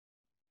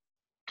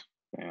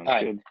Sounds All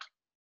right. good.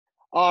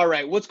 All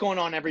right. What's going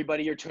on,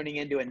 everybody? You're tuning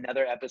into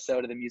another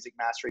episode of the Music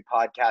Mastery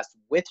Podcast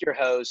with your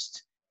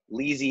host,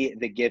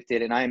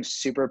 Leezythegifted. And I am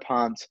super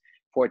pumped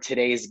for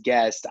today's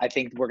guest. I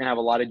think we're going to have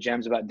a lot of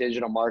gems about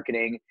digital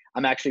marketing.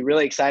 I'm actually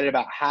really excited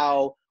about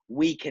how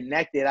we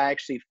connected. I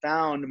actually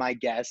found my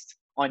guest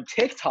on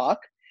TikTok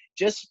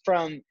just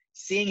from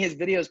seeing his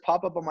videos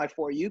pop up on my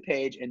For You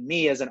page, and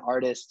me as an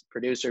artist,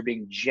 producer,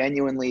 being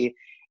genuinely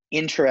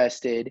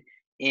interested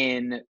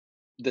in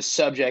the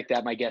subject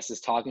that my guest is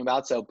talking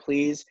about. So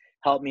please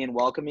help me in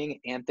welcoming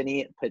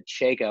Anthony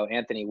Pacheco.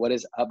 Anthony, what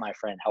is up, my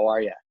friend? How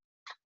are you?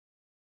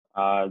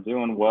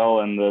 Doing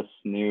well in this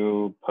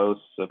new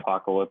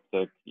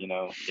post-apocalyptic,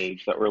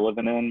 age that we're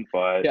living in,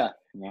 but Yeah.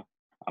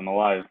 I'm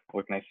alive.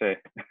 What can I say?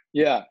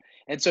 Yeah.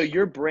 And so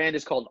your brand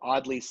is called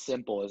Oddly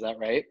Simple, is that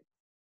right?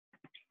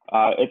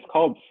 It's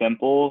called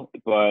Simple,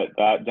 but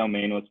that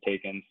domain was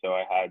taken, so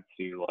I had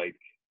to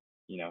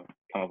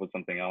come up with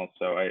something else.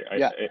 So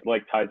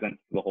it ties into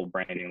the whole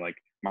branding, like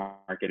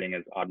marketing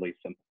is oddly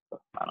simple.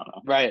 I don't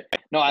know. Right.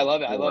 No, I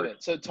love it. I love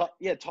it. So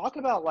talk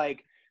about,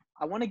 like,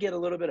 I want to get a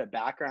little bit of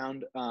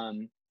background.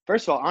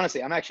 First of all,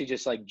 honestly, I'm actually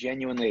just like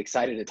genuinely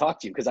excited to talk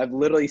to you because I've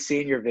literally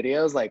seen your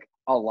videos like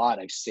a lot.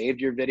 I've saved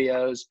your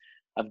videos.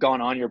 I've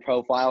gone on your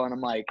profile and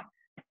I'm like,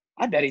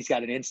 I bet he's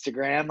got an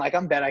Instagram. Like,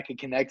 I bet I could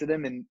connect with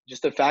him. And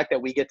just the fact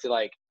that we get to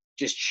like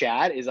just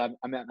chat is I'm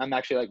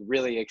actually like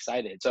really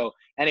excited. So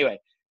anyway,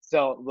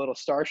 so a little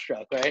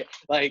starstruck, right?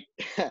 Like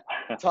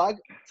talk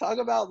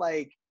about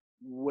like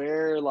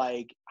where,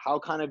 like, how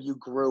kind of you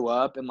grew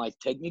up and like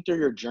take me through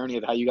your journey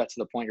of how you got to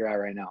the point you're at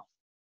right now.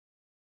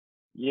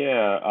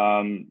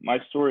 Yeah, my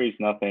story is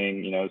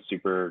nothing,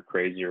 super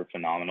crazy or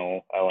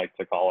phenomenal. I like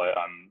to call it.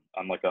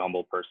 I'm like a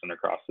humble person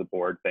across the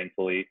board,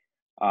 thankfully.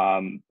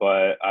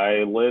 But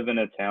I live in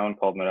a town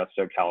called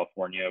Modesto,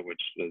 California,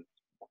 which is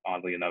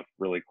oddly enough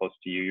really close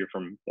to you. You're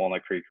from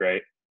Walnut Creek,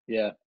 right?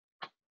 Yeah.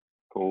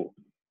 Cool.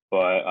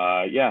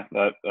 But yeah,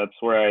 that's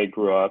where I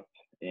grew up,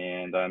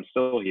 and I'm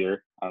still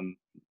here.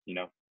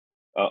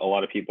 A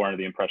lot of people are under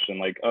the impression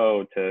like,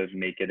 oh, to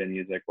make it in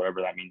music, whatever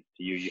that means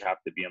to you, you have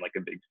to be in like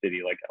a big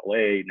city like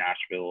LA,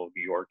 Nashville,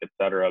 New York,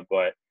 etc.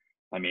 But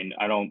I mean,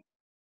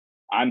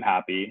 I'm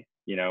happy,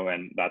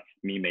 and that's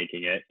me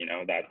making it,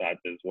 that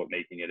is what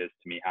making it is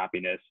to me,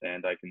 happiness.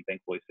 And I can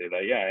thankfully say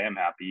that, yeah, I am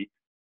happy.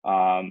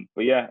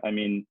 But yeah, I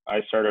mean,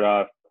 I started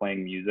off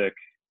playing music,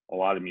 a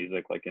lot of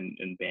music, like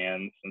in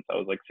bands since I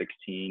was like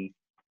 16,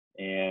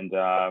 and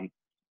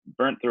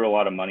burnt through a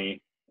lot of money.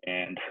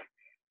 And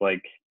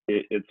like,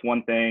 it's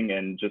one thing,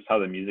 and just how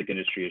the music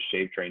industry is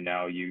shaped right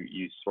now, you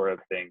sort of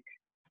think,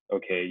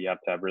 okay, you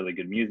have to have really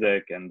good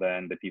music and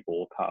then the people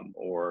will come,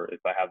 or if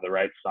I have the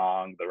right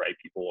song, the right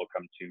people will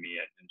come to me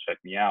and check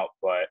me out.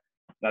 But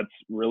that's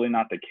really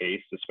not the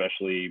case,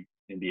 especially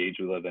in the age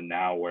we live in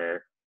now,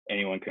 where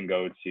anyone can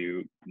go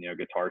to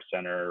Guitar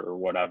Center or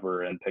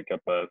whatever and pick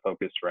up a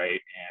Focusrite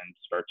and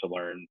start to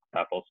learn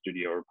FL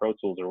Studio or Pro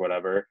Tools or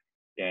whatever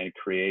and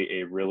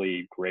create a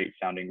really great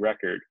sounding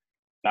record.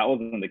 That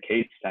wasn't the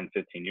case 10,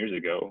 15 years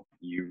ago.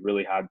 You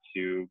really had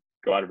to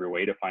go out of your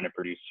way to find a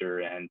producer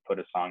and put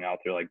a song out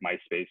there, like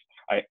MySpace.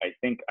 I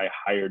think I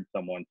hired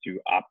someone to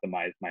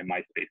optimize my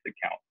MySpace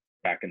account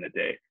back in the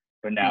day,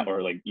 but now,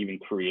 or like even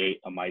create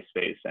a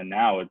MySpace. And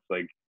now it's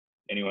like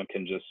anyone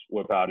can just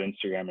whip out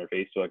Instagram or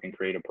Facebook and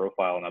create a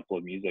profile and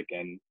upload music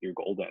and you're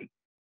golden.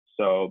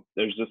 So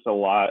there's just a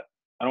lot.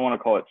 I don't want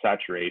to call it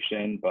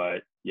saturation,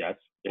 but yes,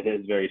 it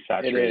is very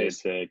saturated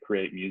to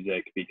create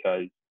music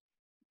because,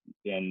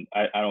 and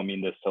I don't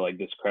mean this to like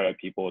discredit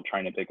people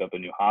trying to pick up a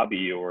new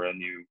hobby or a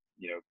new,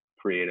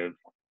 creative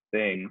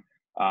thing.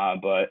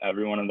 But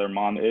everyone and their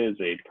mom is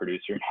a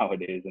producer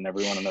nowadays, and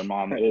everyone and their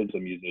mom is a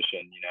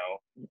musician,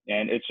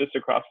 and it's just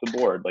across the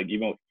board. Like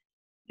even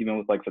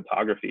with like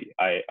photography,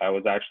 I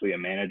was actually a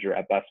manager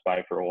at Best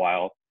Buy for a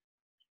while,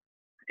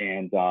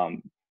 and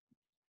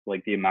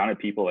like the amount of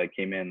people that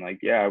came in, like,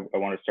 yeah, I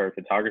want to start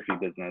a photography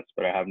business,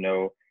 but I have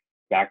no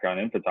background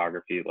in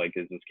photography. Like,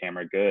 is this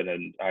camera good?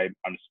 And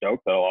I'm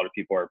stoked that a lot of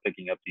people are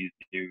picking up these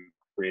new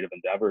creative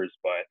endeavors,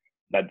 but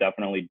that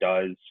definitely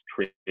does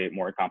create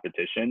more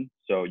competition.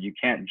 So you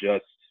can't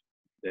just,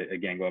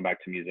 again, going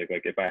back to music,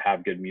 like if I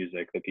have good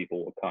music, the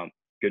people will come.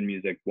 Good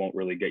music won't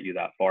really get you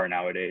that far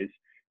nowadays.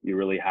 You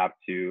really have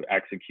to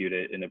execute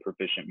it in a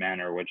proficient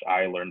manner, which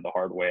I learned the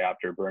hard way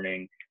after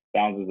burning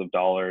thousands of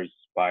dollars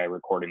by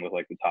recording with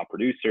like the top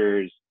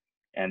producers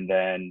and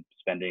then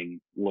spending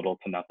little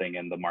to nothing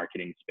in the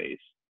marketing space.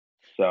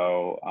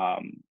 So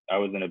I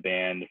was in a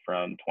band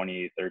from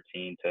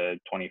 2013 to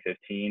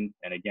 2015.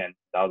 And again,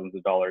 thousands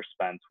of dollars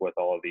spent with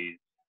all of these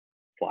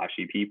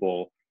flashy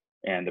people.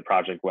 And the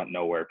project went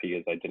nowhere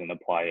because I didn't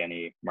apply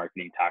any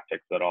marketing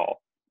tactics at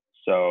all.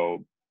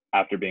 So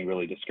after being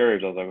really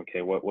discouraged, I was like,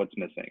 okay, what's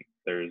missing?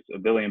 There's a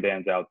billion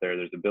bands out there.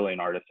 There's a billion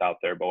artists out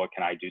there, but what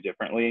can I do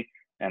differently?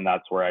 And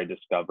that's where I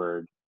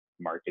discovered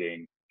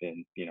marketing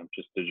and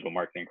just digital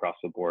marketing across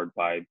the board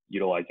by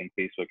utilizing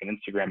Facebook and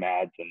Instagram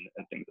ads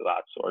and things of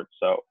that sort.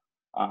 So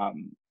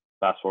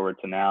fast forward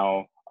to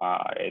now,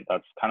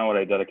 That's kind of what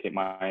I dedicate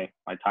my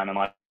time in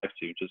life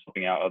to, just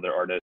helping out other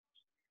artists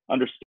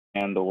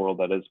understand the world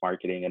that is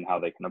marketing and how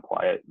they can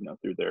apply it,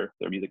 through their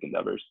music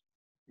endeavors.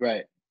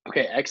 Right.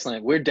 Okay,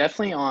 excellent. We're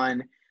definitely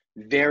on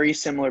very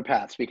similar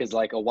paths because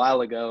like a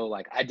while ago,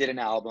 like I did an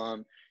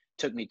album,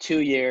 took me 2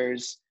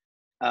 years.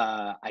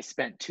 I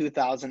spent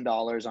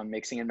 $2,000 on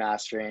mixing and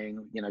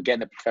mastering,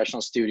 getting a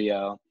professional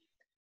studio.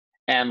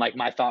 And like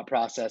my thought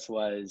process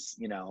was,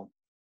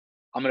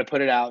 I'm gonna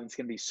put it out and it's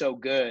gonna be so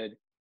good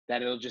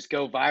that it'll just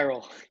go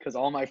viral because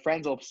all my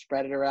friends will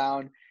spread it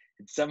around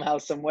and somehow,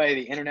 some way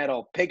the internet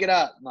will pick it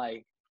up.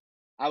 Like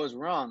I was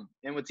wrong.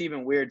 And what's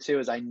even weird too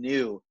is I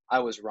knew I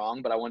was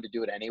wrong, but I wanted to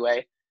do it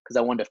anyway because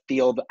I wanted to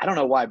feel I don't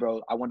know why,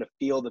 bro. I wanted to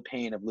feel the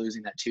pain of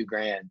losing that 2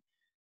 grand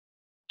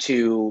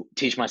to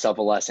teach myself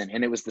a lesson.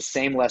 And it was the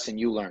same lesson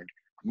you learned,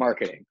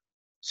 marketing.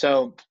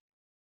 So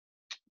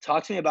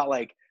talk to me about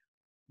like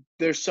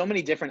there's so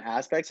many different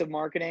aspects of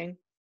marketing.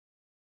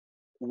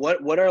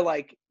 What are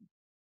like,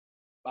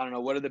 I don't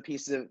know, what are the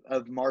pieces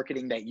of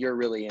marketing that you're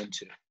really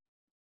into?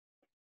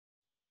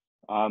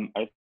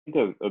 I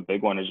think a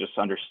big one is just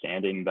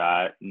understanding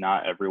that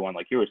not everyone,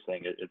 like you were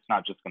saying, it's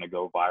not just going to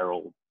go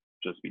viral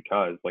just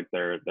because. Like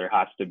there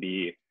has to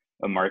be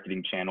a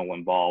marketing channel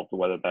involved,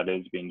 whether that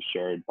is being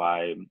shared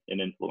by an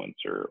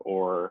influencer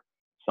or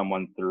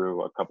someone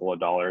threw a couple of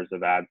dollars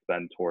of ad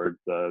spend towards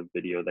the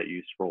video that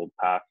you scrolled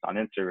past on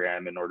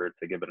Instagram in order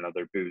to give it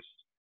another boost.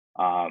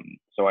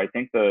 So I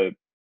think the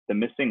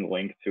missing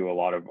link to a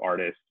lot of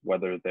artists,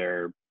 whether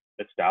they're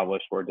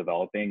established or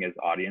developing, is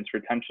audience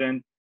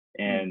retention.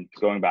 And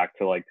going back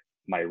to like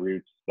my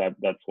roots,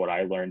 that's what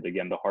I learned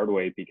again the hard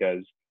way,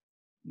 because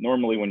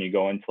normally when you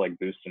go into like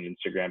boost an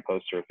Instagram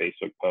post or a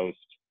Facebook post,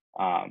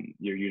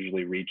 you're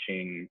usually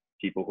reaching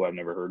people who have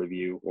never heard of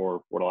you,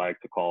 or what I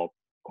like to call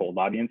cold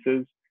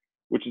audiences,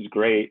 which is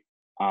great.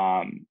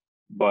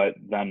 But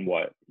then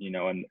what,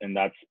 and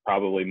that's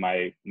probably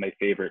my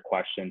favorite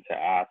question to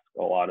ask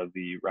a lot of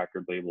the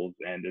record labels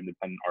and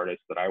independent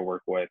artists that I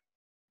work with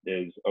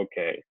is,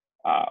 okay,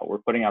 we're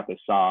putting out this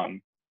song,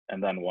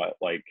 and then what?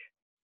 Like,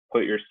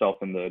 put yourself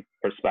in the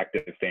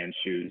prospective fan's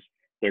shoes.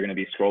 They're going to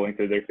be scrolling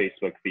through their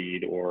Facebook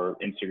feed or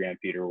Instagram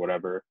feed or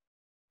whatever.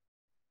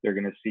 They're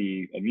going to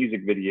see a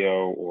music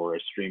video or a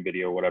stream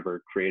video,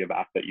 whatever creative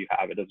app that you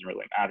have. It doesn't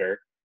really matter.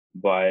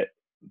 But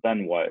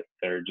then what?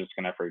 They're just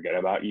going to forget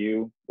about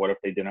you. What if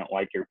they didn't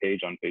like your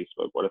page on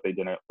Facebook? What if they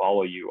didn't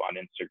follow you on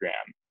Instagram?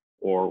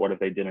 Or what if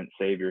they didn't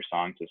save your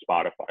song to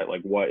Spotify?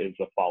 Like, what is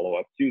the follow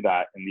up to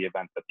that in the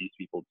event that these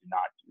people do not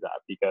do that?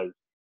 Because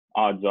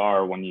odds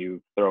are when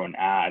you throw an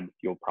ad,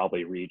 you'll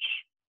probably reach,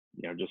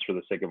 just for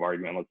the sake of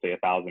argument, let's say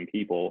 1,000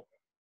 people.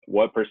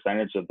 What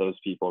percentage of those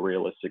people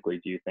realistically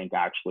do you think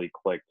actually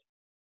clicked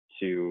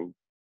to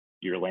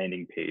your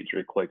landing page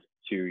or clicked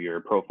to your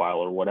profile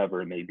or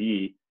whatever it may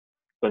be?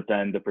 But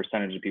then the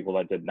percentage of people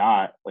that did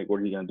not, like, what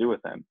are you going to do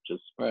with them?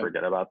 Just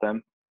forget about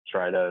them,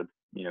 try to,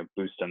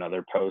 boost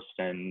another post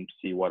and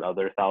see what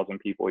other 1,000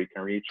 people you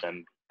can reach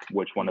and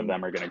which one of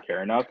them are going to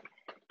care enough.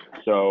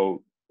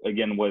 So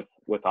again, with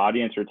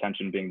audience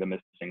retention being the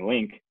missing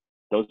link,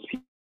 those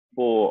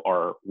people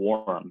are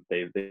warm.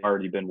 They've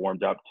already been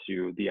warmed up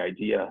to the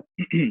idea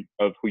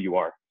of who you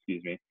are,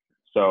 excuse me.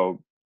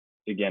 So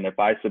again, if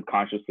I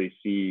subconsciously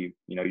see,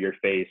 your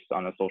face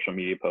on a social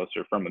media post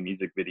or from a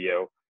music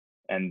video,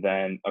 and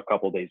then a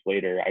couple of days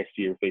later, I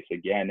see your face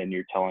again and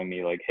you're telling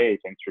me like, hey,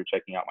 thanks for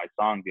checking out my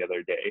song the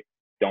other day.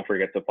 Don't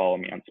forget to follow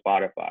me on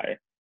Spotify.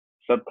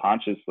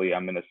 Subconsciously,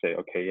 I'm going to say,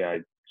 okay, yeah, I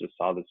just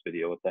saw this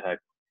video. What the heck?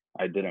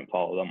 I didn't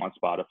follow them on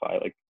Spotify.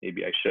 Like,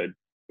 maybe I should,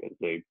 because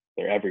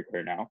they're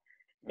everywhere now.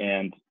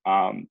 And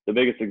the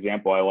biggest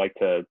example I like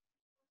to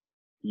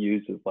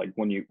use is like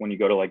when you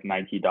go to like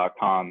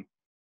Nike.com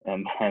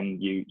and then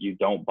you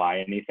don't buy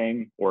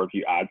anything, or if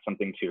you add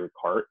something to your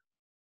cart,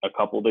 a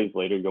couple of days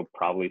later, you'll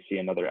probably see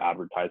another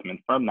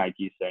advertisement from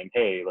Nike saying,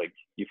 hey, like,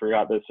 you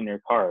forgot this in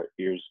your cart,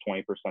 here's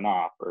 20%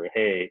 off, or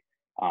hey,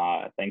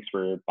 thanks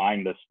for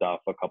buying this stuff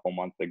a couple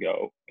months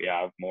ago. We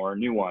have more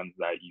new ones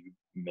that you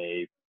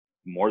may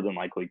more than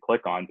likely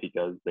click on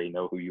because they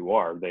know who you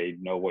are. They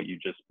know what you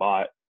just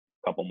bought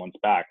a couple months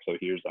back. So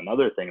here's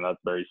another thing that's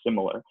very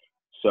similar.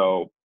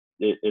 So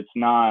it's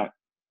not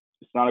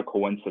a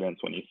coincidence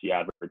when you see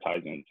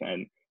advertisements.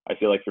 And I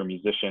feel like for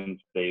musicians,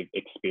 they've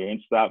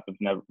experienced that,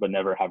 but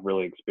never have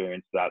really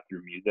experienced that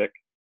through music.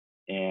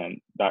 And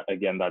that,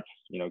 again, that's,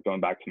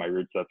 going back to my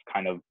roots, that's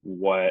kind of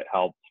what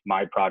helped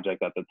my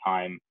project at the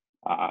time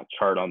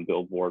chart on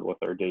Billboard with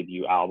our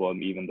debut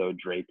album, even though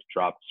Drake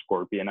dropped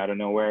Scorpion out of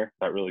nowhere.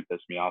 That really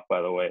pissed me off,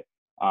 by the way.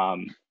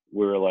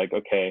 We were like,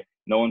 okay,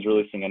 no one's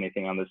releasing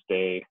anything on this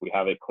day. We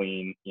have it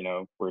clean,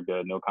 we're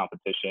good, no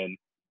competition.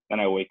 Then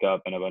I wake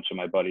up and a bunch of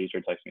my buddies are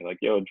texting me like,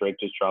 yo, Drake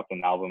just dropped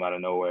an album out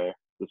of nowhere.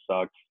 This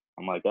sucks.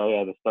 I'm like, oh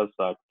yeah, this does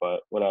suck,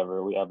 but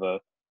whatever. We have a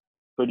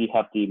pretty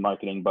hefty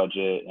marketing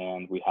budget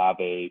and we have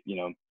a,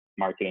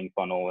 marketing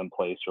funnel in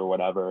place or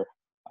whatever.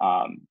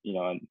 And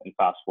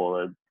fast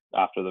forward,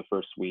 after the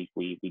first week,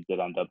 we did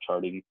end up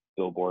charting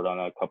Billboard on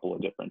a couple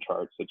of different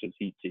charts, such as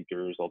Heat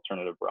Seekers,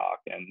 Alternative Rock,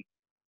 and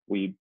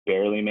we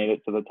barely made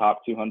it to the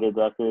top 200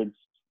 records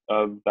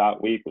of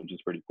that week, which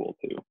is pretty cool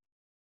too.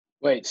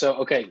 Wait, so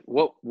okay,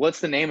 what's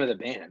the name of the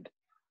band?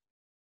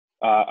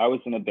 I was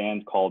in a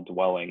band called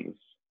Dwellings,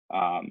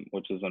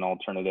 which is an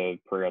alternative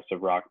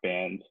progressive rock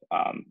band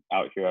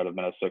out here out of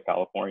Minnesota,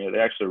 California. They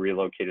actually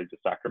relocated to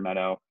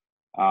Sacramento.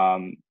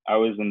 I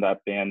was in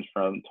that band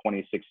from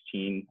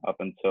 2016 up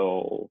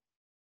until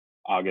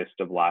August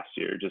of last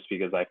year, just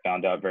because I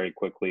found out very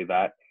quickly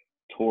that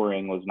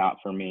touring was not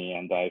for me.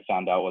 And I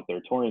found out what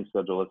their touring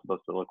schedule was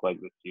supposed to look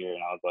like this year.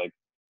 And I was like,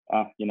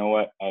 you know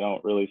what? I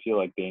don't really feel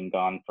like being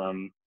gone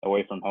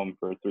away from home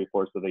for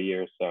 3/4 of the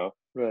year. So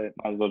Right.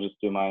 might as well just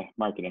do my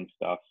marketing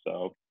stuff.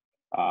 So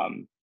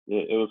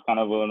it was kind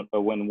of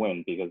a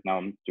win-win, because now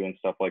I'm doing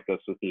stuff like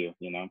this with you,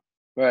 you know?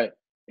 Right.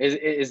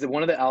 Is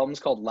one of the albums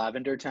called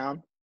Lavender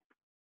Town?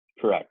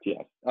 Correct.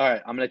 Yes. All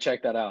right, I'm gonna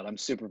check that out. I'm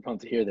super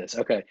pumped to hear this.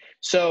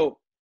 So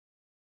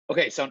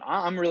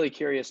I'm really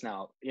curious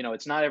now. You know,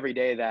 it's not every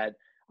day that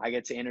I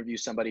get to interview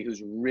somebody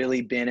who's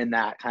really been in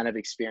that kind of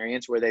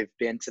experience where they've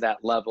been to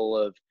that level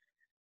of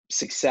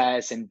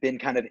success and been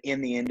kind of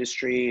in the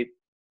industry.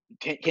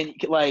 Can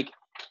like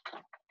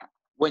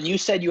when you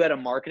said you had a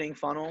marketing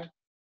funnel,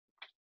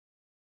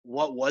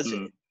 what was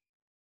Mm. it?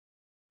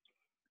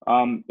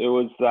 It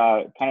was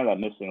kind of that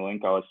missing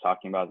link I was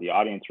talking about, the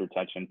audience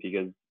retention,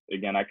 because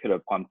again, I could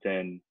have pumped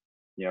in,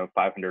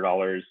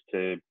 $500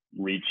 to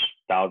reach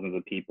thousands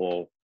of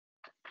people,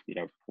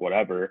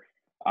 whatever.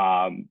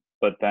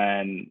 But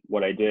then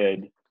what I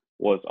did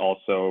was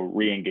also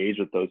re-engage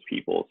with those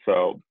people.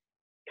 So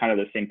kind of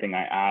the same thing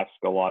I ask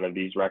a lot of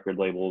these record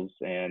labels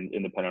and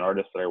independent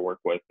artists that I work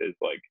with is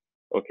like,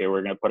 okay,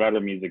 we're going to put out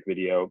a music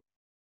video.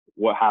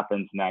 What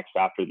happens next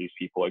after these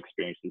people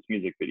experience this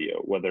music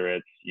video? Whether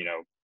it's,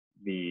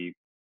 the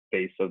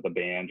face of the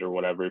band or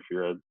whatever. If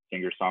you're a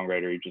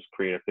singer-songwriter, you just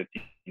create a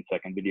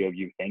 15-second video of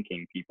you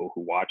thanking people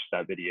who watched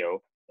that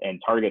video,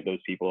 and target those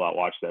people that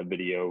watch that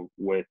video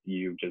with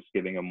you just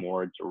giving a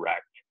more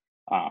direct,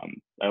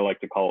 I like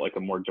to call it like a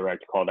more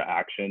direct call to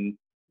action,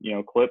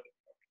 clip,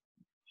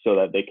 so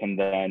that they can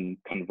then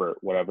convert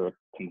whatever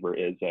convert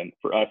is. And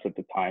for us at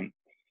the time,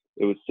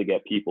 it was to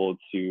get people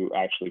to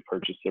actually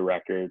purchase the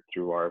record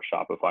through our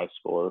Shopify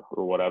store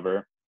or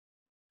whatever,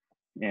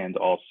 and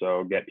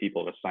also get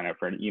people to sign up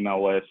for an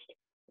email list,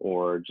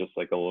 or just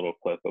like a little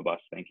clip of us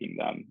thanking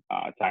them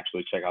to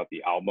actually check out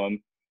the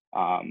album.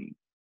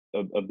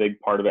 A big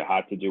part of it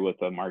had to do with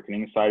the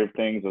marketing side of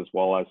things, as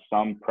well as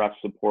some press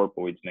support,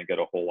 but we didn't get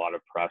a whole lot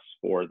of press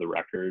for the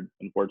record,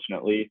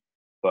 unfortunately.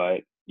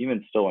 But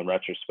even still, in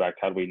retrospect,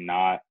 had we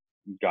not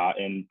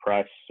gotten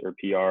press or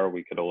PR,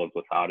 we could have lived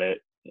without it.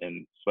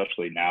 And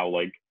especially now,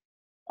 like,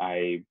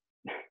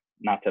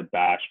 not to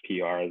bash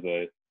PR as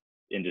a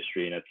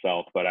industry in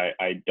itself, but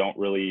I don't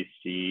really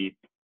see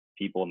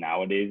people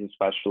nowadays,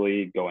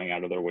 especially, going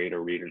out of their way to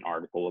read an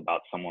article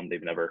about someone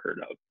they've never heard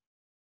of.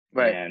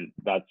 Right. And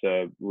that's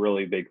a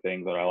really big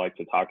thing that I like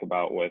to talk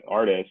about with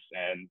artists.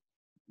 And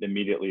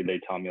immediately they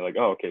tell me like,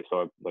 oh, okay,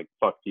 so like,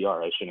 fuck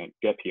PR, I shouldn't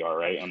get PR,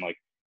 right? I'm like,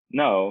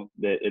 no,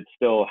 that it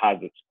still has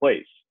its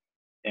place.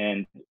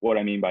 And what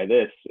I mean by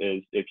this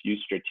is, if you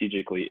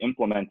strategically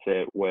implement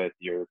it with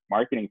your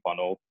marketing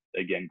funnel,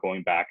 again,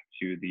 going back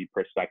to the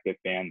prospective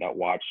fan that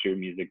watched your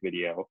music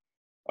video,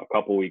 a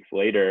couple weeks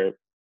later,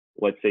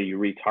 let's say you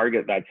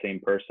retarget that same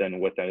person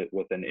with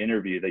an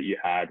interview that you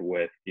had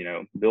with,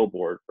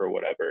 Billboard or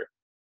whatever,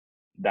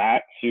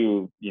 that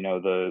to,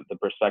 the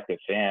prospective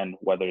fan,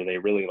 whether they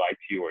really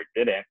liked you or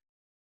didn't,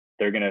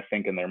 they're going to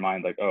think in their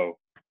mind like, oh,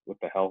 what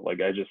the hell?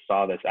 Like, I just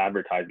saw this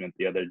advertisement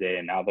the other day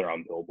and now they're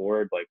on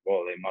Billboard. Like,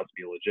 whoa, they must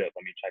be legit.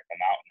 Let me check them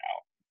out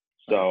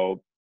now.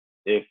 So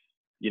if,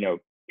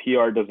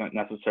 PR doesn't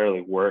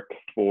necessarily work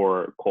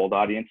for cold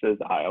audiences,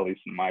 at least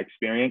in my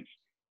experience,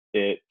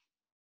 it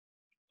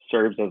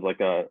serves as like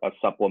a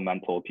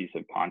supplemental piece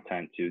of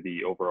content to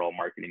the overall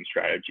marketing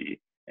strategy.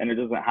 And it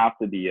doesn't have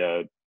to be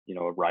a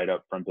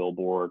write-up from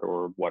Billboard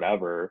or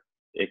whatever.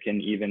 It can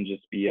even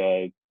just be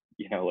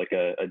like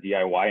a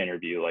DIY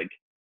interview, like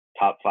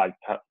top five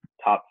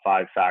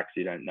facts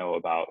you didn't know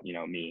about,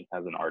 me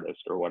as an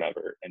artist or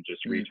whatever, and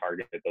just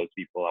retarget those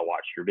people that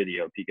watched your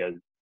video. Because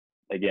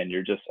again,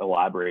 you're just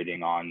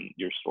elaborating on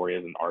your story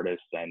as an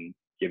artist and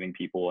giving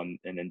people an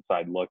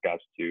inside look as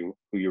to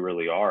who you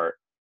really are.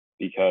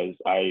 Because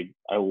I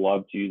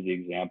love to use the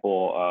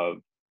example of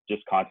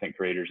just content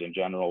creators in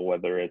general,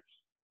 whether it's,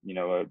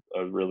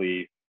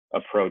 a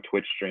pro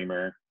Twitch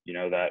streamer,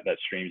 that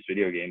streams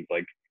video games.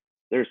 Like,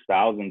 there's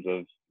thousands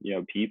of,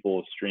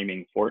 people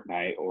streaming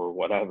Fortnite or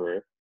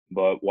whatever,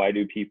 but why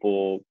do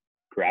people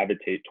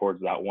gravitate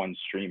towards that one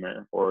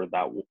streamer or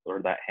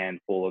that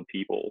handful of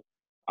people?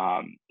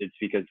 It's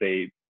because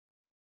they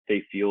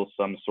feel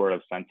some sort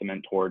of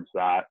sentiment towards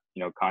that,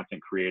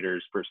 content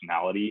creator's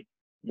personality,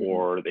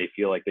 or they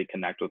feel like they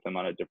connect with them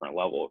on a different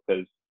level,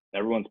 because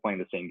everyone's playing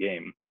the same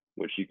game,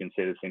 which you can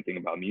say the same thing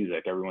about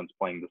music. Everyone's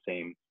playing the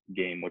same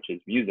game, which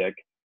is music.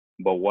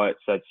 But what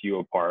sets you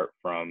apart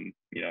from,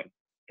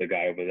 the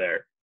guy over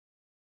there?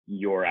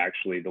 you're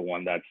actually the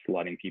one that's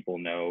letting people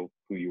know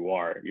who you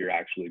are. You're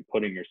actually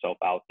putting yourself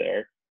out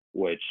there,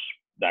 which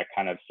that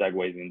kind of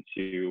segues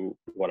into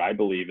what I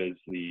believe is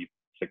the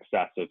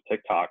success of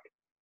TikTok,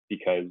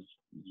 because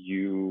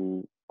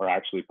you are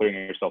actually putting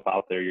yourself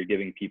out there. You're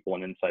giving people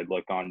an inside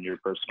look on your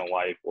personal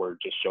life, or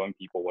just showing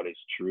people what is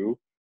true,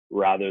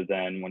 rather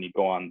than when you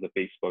go on the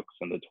Facebooks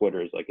and the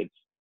Twitters, like it's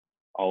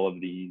all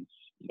of these,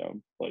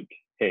 like,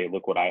 hey,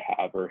 look what I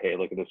have, or hey,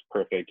 look at this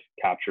perfect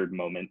captured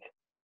moment.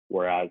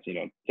 Whereas,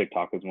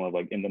 TikTok is more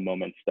like in the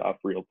moment stuff,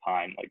 real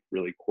time, like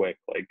really quick,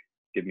 like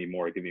give me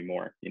more,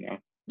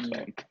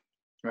 So.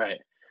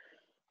 Right.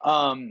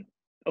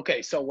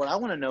 Okay, so what I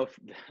want to know,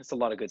 that's a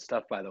lot of good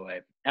stuff, by the way.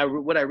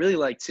 What I really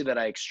like too that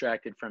I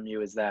extracted from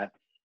you is that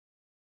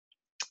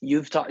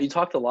you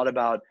talked a lot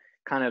about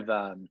kind of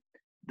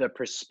the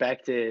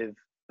perspective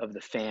of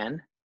the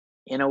fan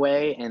in a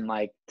way, and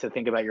like to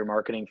think about your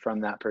marketing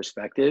from that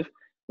perspective,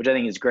 which I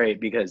think is great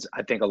because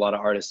I think a lot of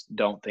artists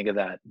don't think of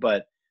that.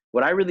 But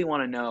what I really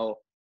want to know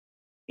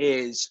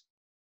is,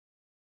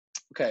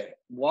 okay,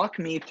 walk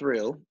me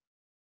through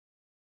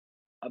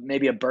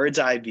maybe a bird's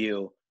eye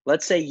view.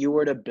 Let's say you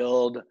were to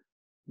build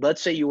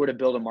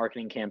a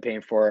marketing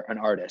campaign for an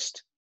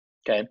artist.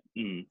 Okay.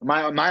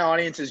 My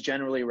audience is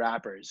generally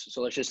rappers.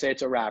 So let's just say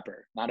it's a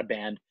rapper, not a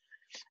band.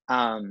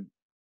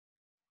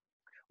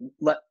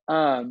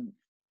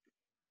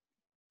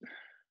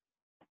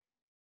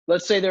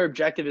 Let's say their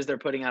objective is they're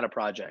putting out a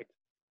project,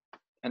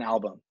 an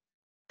album,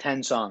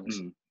 10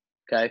 songs.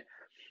 Okay.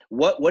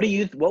 What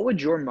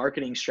would your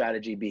marketing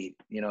strategy be?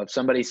 If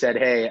somebody said,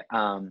 hey,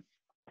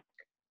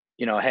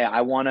 hey,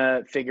 I want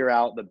to figure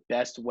out the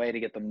best way to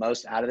get the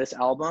most out of this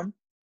album.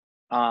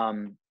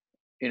 I'm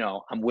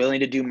willing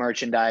to do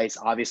merchandise.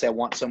 Obviously, I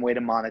want some way to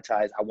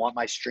monetize. I want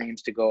my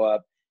streams to go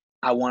up.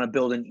 I want to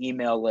build an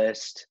email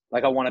list.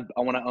 Like I want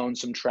to own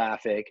some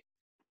traffic.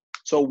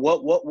 So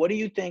what do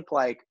you think?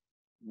 Like,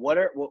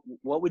 what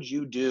would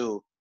you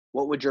do?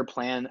 What would your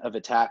plan of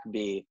attack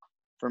be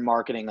for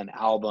marketing an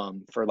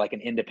album for like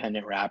an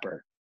independent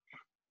rapper?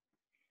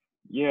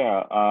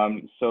 Yeah.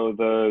 So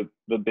the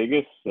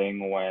biggest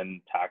thing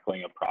when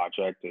tackling a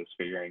project is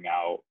figuring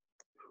out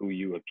who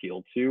you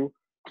appeal to,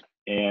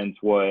 and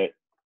what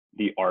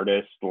the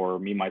artist or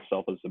me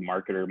myself as a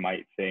marketer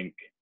might think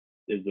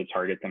is the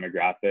target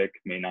demographic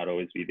may not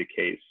always be the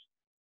case.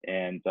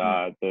 And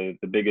the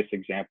biggest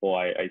example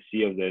I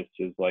see of this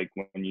is like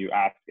when you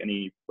ask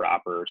any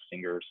rapper,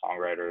 singer,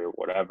 songwriter,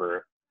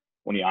 whatever,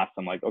 when you ask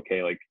them like,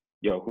 okay, like,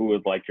 who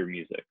would like your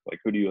music? Like,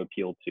 who do you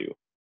appeal to?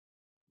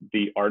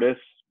 The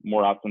artists,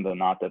 more often than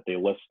not, that they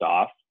list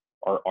off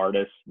are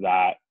artists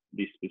that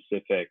the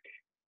specific,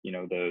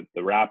 the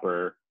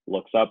rapper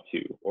looks up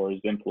to or is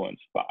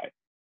influenced by.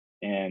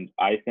 And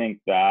I think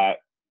that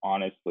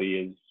honestly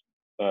is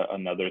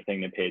another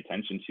thing to pay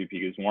attention to,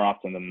 because more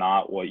often than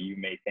not, what you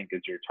may think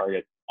is your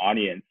target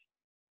audience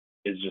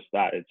is just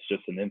that. It's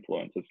just an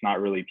influence. It's not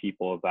really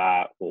people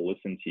that will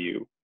listen to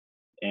you.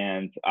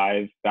 And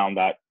I've found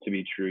that to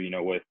be true,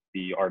 with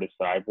the artists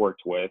that I've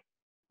worked with.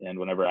 And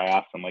whenever I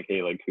ask them like,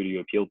 hey, like, who do you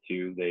appeal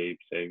to? They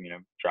say,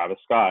 Travis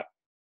Scott.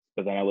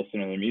 But then I listen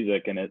to their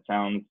music and it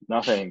sounds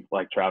nothing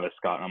like Travis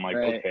Scott. And I'm like,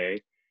 Right.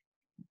 Okay,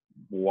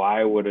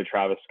 why would a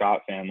Travis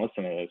Scott fan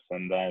listen to this?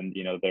 And then,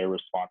 their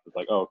response is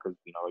like, oh, because,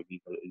 like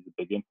he's a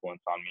big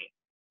influence on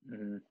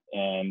me.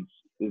 And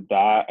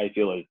that I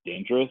feel is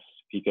dangerous,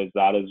 because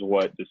that is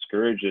what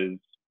discourages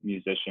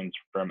musicians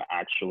from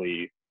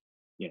actually,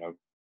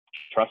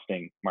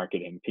 trusting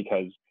marketing.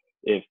 Because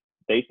if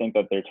they think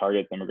that their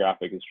target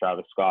demographic is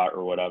Travis Scott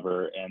or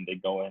whatever, and they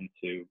go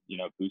into,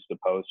 boost a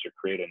post or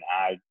create an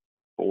ad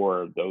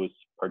for those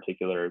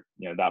particular,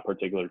 that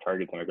particular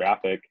target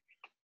demographic,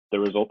 the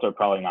results are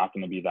probably not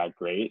going to be that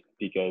great,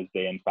 because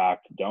they in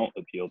fact don't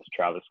appeal to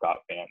Travis Scott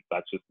fans.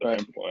 That's just their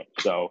influence.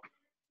 So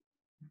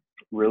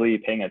really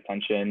paying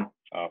attention.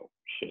 Oh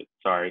shit,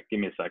 sorry, give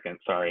me a second.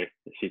 Sorry,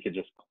 if you could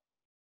just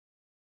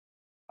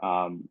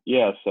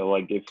yeah, so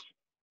like if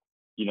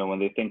when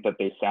they think that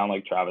they sound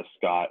like Travis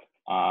Scott,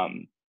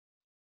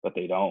 but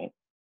they don't,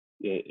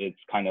 it's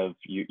kind of,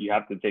 you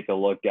have to take a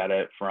look at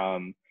it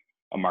from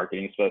a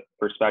marketing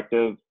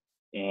perspective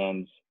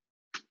and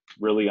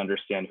really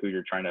understand who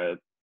you're trying to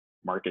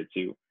market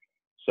to.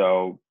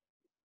 So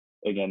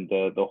again,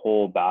 the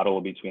whole battle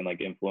between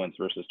like influence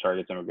versus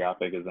target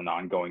demographic is an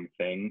ongoing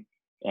thing.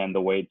 And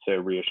the way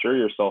to reassure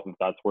yourself if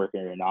that's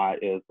working or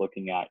not is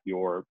looking at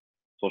your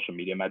social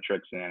media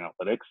metrics and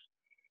analytics.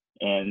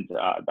 And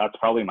that's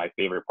probably my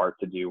favorite part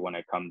to do when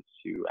it comes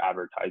to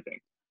advertising,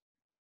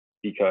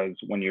 because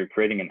when you're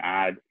creating an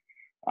ad,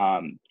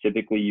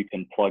 typically you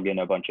can plug in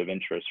a bunch of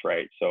interests,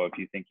 right? So if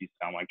you think you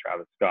sound like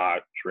Travis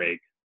Scott, Drake,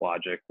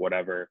 Logic,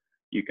 whatever,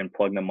 you can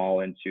plug them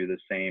all into the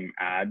same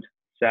ad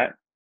set.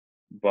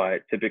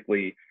 But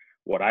typically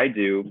what I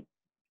do,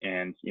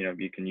 and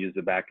you can use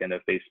the back end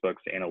of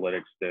Facebook's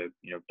analytics to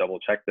double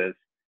check this,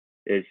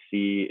 is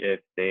see if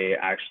they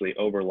actually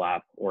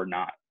overlap or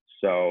not.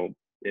 So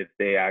if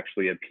they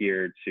actually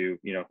appear to,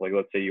 like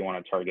let's say you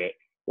want to target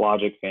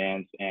Logic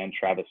fans and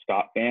Travis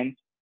Scott fans,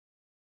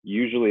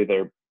 usually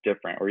they're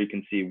different, or you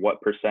can see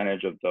what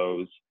percentage of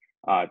those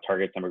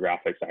target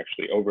demographics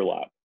actually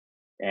overlap.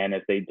 And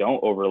if they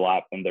don't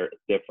overlap, then they're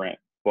different.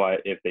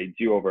 But if they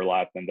do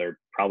overlap, then they're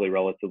probably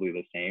relatively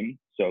the same.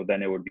 So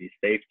then it would be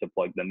safe to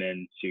plug them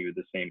into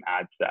the same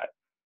ad set.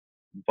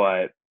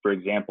 But for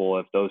example,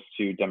 if those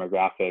two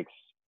demographics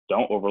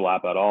don't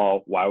overlap at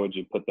all, why would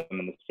you put them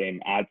in the same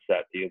ad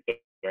set? Because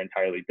they're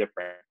entirely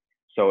different.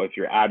 So if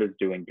your ad is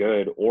doing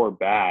good or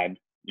bad,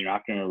 you're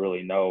not going to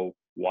really know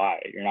why.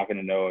 You're not going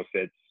to know if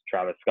it's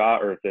Travis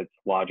Scott or if it's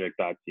Logic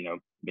that's,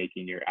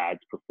 making your ads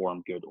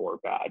perform good or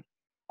bad.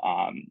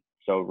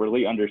 So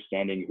really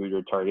understanding who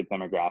your target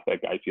demographic,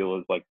 I feel,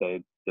 is like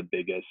the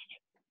biggest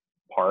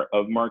part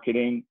of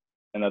marketing.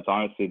 And that's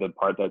honestly the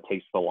part that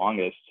takes the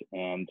longest.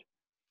 And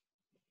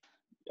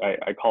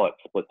I call it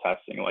split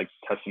testing, like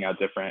testing out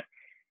different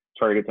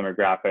target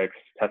demographics,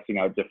 testing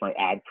out different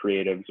ad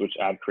creatives, which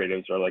ad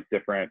creatives are like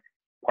different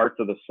parts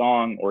of the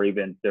song or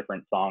even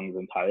different songs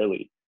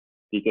entirely.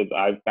 Because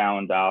I've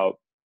found out,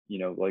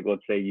 like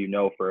let's say,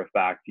 for a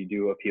fact you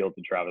do appeal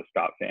to Travis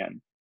Scott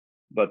fans,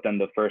 but then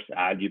the first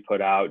ad you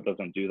put out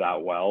doesn't do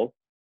that well.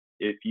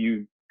 If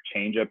you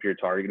change up your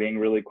targeting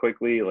really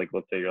quickly, like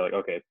let's say you're like,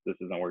 okay, this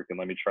isn't working,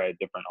 let me try a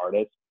different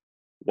artist.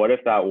 What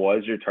if that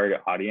was your target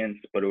audience,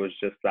 but it was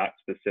just that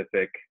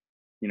specific,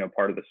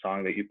 part of the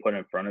song that you put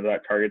in front of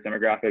that target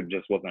demographic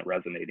just wasn't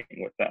resonating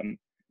with them?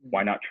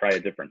 Why not try a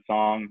different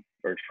song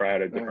or try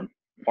out a different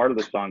part of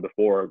the song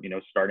before,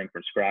 starting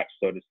from scratch,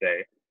 so to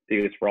say?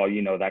 Because for all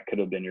you know, that could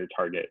have been your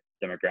target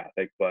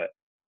demographic, but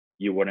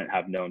you wouldn't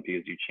have known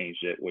because you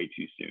changed it way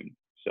too soon.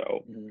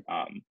 So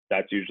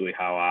that's usually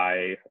how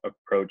I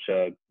approach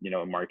a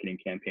marketing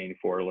campaign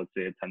for, let's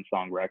say, a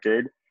 10-song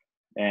record,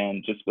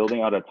 and just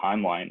building out a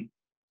timeline,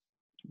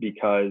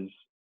 because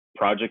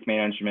project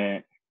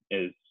management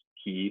is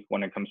key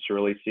when it comes to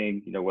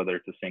releasing, whether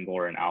it's a single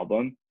or an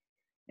album,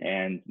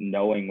 and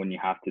knowing when you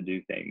have to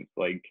do things.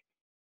 Like,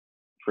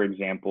 for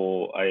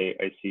example, I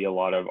see a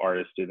lot of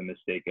artists do the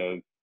mistake of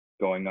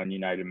going on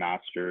United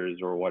Masters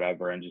or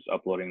whatever and just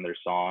uploading their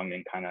song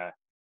and kind of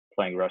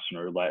playing Russian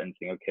roulette and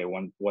saying, okay,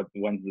 when's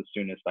the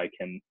soonest I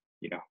can,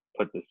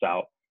 put this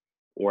out?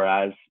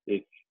 Whereas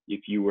if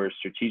you were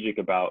strategic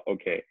about,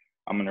 okay,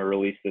 I'm going to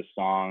release this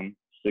song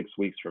 6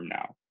 weeks from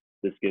now,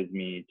 this gives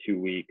me 2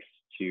 weeks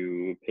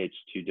to pitch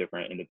 2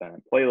 different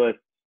independent playlists.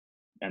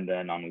 And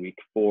then on week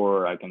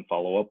 4, I can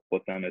follow up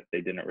with them if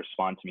they didn't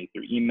respond to me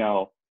through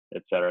email,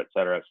 et cetera, et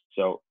cetera.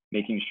 So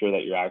making sure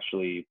that you're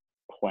actually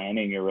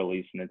planning your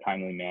release in a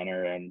timely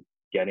manner and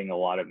getting a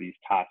lot of these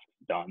tasks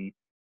done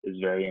is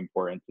very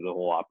important to the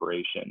whole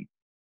operation.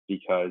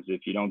 Because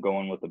if you don't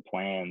go in with a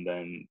plan,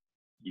 then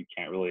you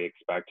can't really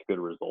expect good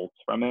results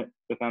from it,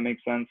 if that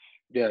makes sense.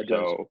 Yeah, it does.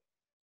 So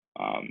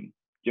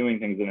doing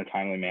things in a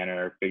timely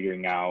manner,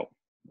 figuring out,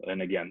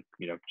 and again,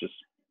 just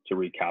to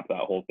recap that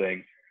whole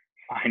thing,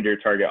 find your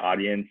target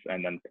audience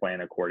and then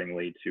plan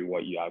accordingly to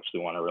what you actually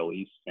want to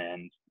release,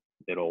 and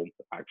it'll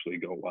actually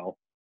go well.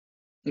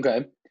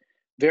 Okay.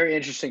 Very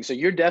interesting. So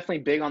you're definitely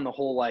big on the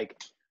whole like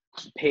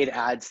paid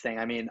ads thing.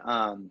 I mean,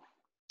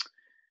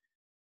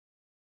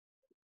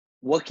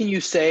 what can you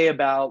say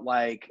about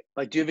like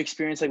do you have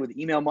experience like with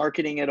email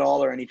marketing at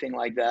all or anything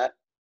like that?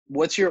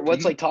 What's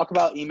like, talk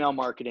about email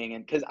marketing?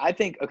 And because I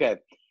think, okay,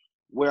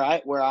 where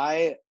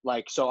I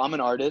like, so I'm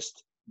an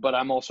artist, but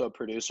I'm also a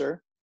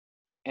producer.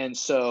 And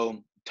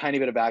so tiny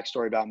bit of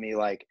backstory about me,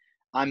 like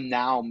I'm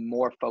now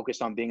more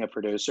focused on being a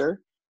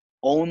producer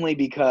only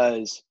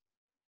because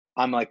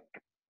I'm like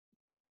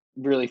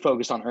really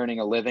focused on earning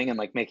a living and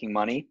like making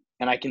money.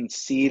 And I can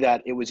see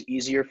that it was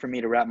easier for me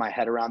to wrap my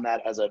head around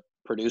that as a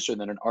producer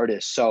than an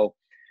artist. So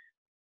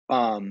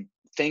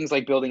things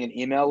like building an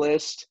email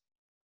list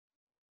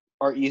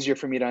are easier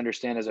for me to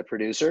understand as a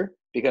producer,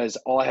 because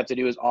all I have to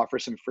do is offer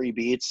some free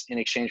beats in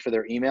exchange for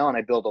their email and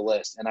I build a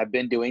list. And I've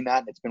been doing that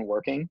and it's been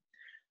working,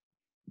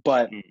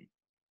 but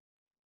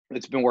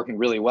it's been working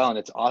really well and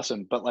it's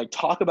awesome. But like,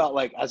 talk about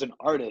like as an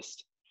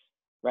artist,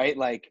 right?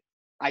 Like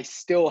I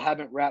still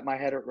haven't wrapped my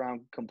head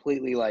around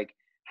completely, like,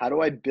 how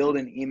do I build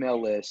an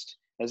email list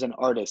as an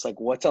artist?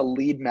 Like, what's a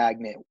lead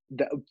magnet?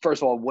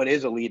 First of all, what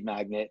is a lead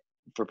magnet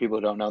for people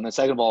who don't know? And then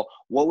second of all,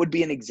 what would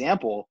be an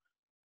example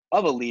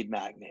of a lead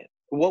magnet?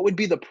 What would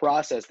be the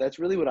process? That's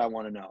really what I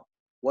want to know.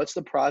 What's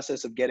the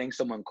process of getting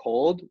someone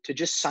cold to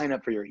just sign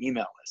up for your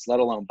email list, let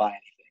alone buy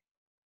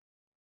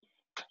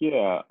anything?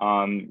 Yeah.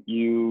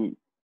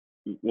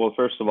 Well,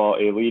 first of all,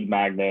 a lead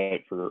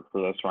magnet, for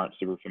those who aren't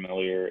super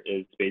familiar,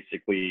 is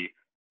basically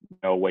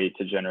a way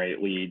to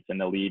generate leads.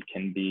 And a lead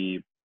can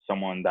be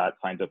someone that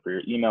signs up for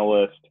your email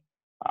list,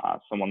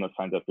 someone that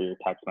signs up for your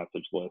text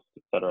message list,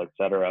 et cetera, et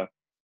cetera.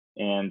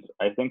 And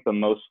I think the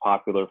most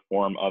popular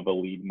form of a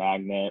lead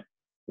magnet,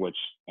 which,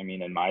 I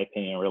mean, in my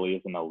opinion, really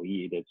isn't a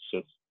lead, it's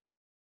just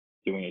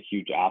doing a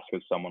huge ask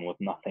of someone with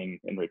nothing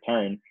in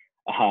return,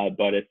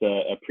 but it's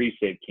a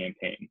pre-save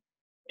campaign.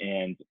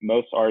 And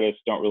most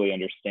artists don't really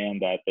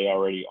understand that they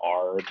already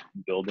are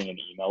building an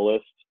email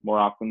list more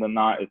often than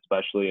not,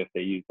 especially if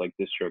they use like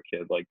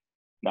DistroKid. Like,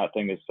 that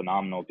thing is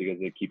phenomenal because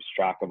it keeps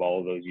track of all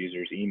of those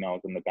users' emails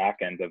in the back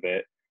end of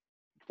it.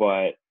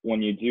 But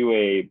when you do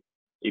a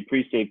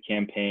pre-save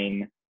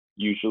campaign,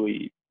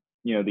 usually,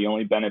 the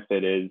only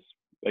benefit is,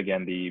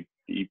 again, the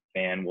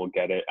fan will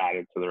get it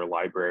added to their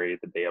library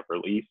the day of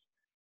release.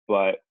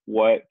 But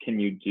what can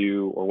you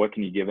do, or what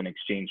can you give in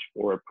exchange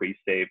for a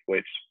pre-save,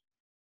 which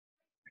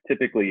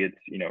typically it's,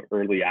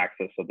 early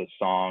access of the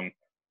song,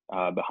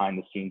 behind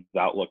the scenes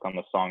outlook on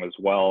the song as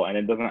well. And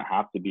it doesn't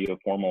have to be a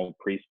formal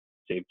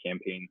pre-save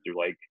campaign through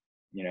like,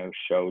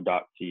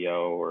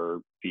 show.co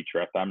or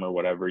Feature FM or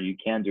whatever. You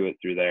can do it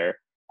through there.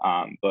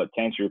 But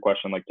to answer your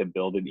question, like to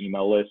build an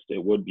email list,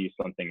 it would be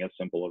something as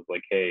simple as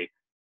like, hey,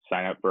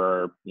 sign up for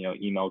our,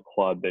 email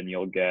club, and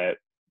you'll get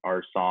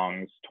our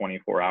songs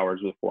 24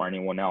 hours before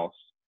anyone else.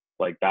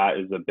 Like that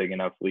is a big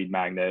enough lead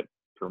magnet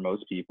for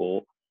most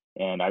people,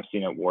 and I've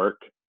seen it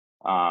work.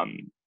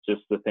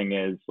 Just the thing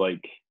is,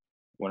 like,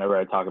 whenever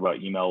I talk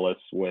about email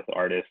lists with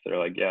artists, they're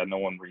like, yeah, no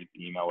one reads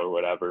email or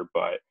whatever.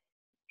 But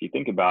if you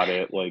think about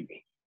it, like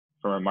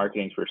from a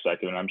marketing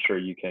perspective, and I'm sure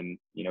you can,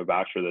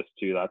 vouch for this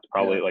too, that's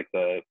probably like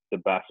the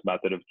best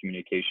method of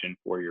communication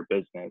for your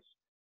business.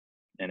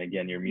 And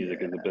again, your music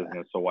is a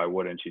business, so why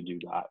wouldn't you do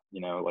that?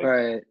 Like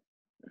Right.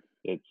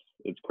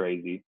 it's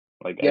crazy.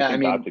 Like Yeah, I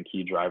think that's a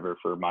key driver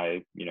for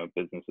my,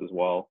 business as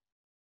well.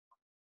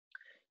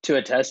 To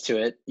attest to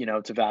it,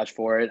 to vouch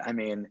for it, I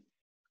mean,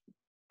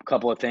 a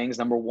couple of things.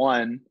 Number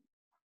one,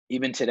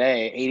 even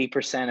today,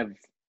 80% of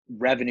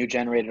revenue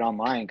generated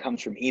online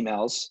comes from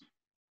emails.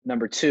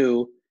 Number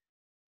two,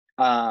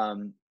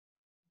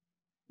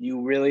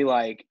 you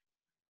really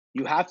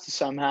you have to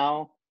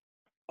somehow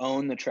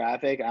own the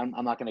traffic. I'm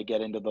not going to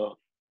get into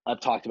I've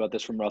talked about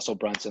this from Russell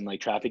Brunson, like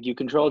traffic you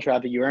control,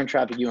 traffic you earn,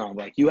 traffic you own.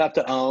 Like you have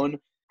to own,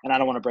 and I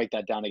don't want to break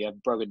that down again.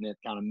 I've broken it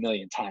down a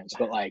million times,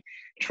 but like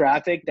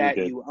traffic that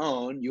you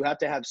own, you have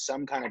to have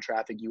some kind of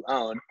traffic you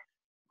own.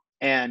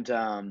 And,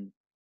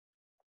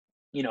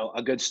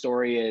 a good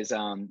story is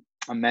a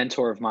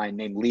mentor of mine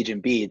named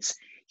Legion Beats.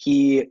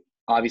 He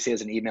obviously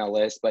has an email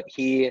list, but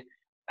he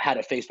had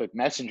a Facebook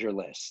Messenger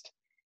list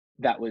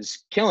that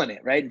was killing it,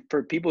 right?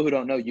 For people who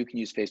don't know, you can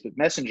use Facebook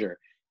Messenger.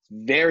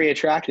 It's very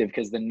attractive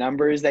because the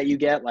numbers that you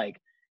get, like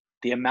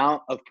the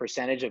amount of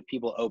percentage of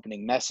people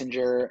opening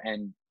Messenger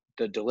and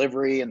the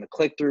delivery and the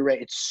click-through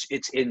rate,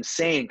 it's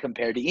insane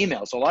compared to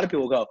email. So a lot of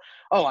people go,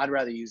 oh, I'd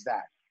rather use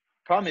that.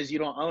 Problem is you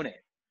don't own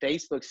it.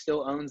 Facebook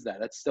still owns that.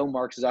 That's still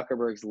Mark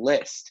Zuckerberg's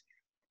list.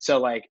 So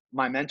like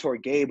my mentor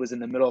Gabe was in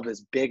the middle of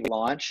his big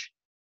launch,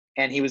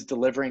 and he was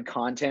delivering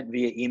content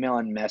via email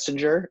and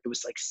Messenger. It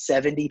was like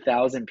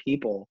 70,000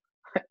 people.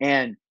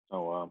 And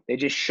oh wow, they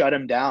just shut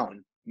him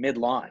down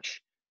mid-launch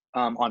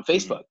on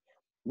Facebook.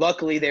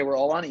 Luckily, they were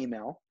all on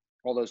email,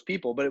 all those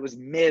people, but it was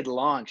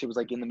mid-launch. It was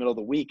like in the middle of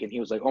the week, and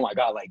he was like, oh my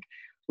God, like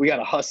we got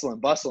to hustle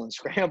and bustle and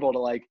scramble to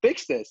like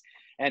fix this.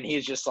 And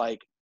he's just like,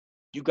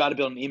 you got to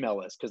build an email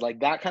list, because like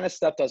that kind of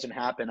stuff doesn't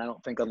happen, I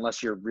don't think,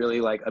 unless you're really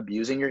like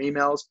abusing your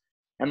emails.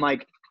 And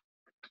like,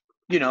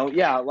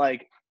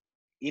 like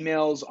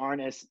emails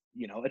aren't as,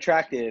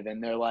 attractive,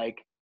 and they're like,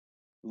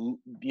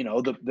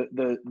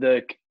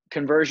 the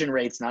conversion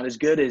rate's not as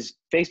good as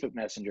Facebook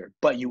Messenger,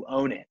 but you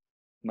own it.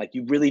 Like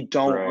you really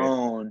don't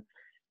own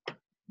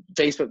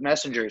Facebook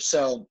Messenger.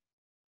 So,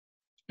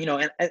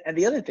 and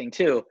the other thing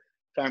too,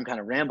 sorry, I'm kind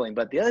of rambling,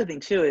 but the other thing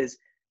too is,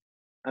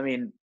 I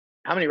mean,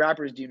 how many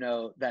rappers do you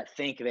know that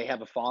think they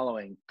have a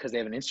following because they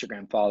have an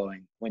Instagram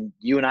following, when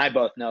you and I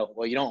both know,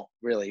 well, you don't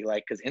really,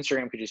 like, because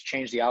Instagram could just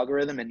change the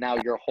algorithm and now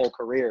your whole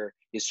career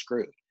is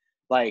screwed.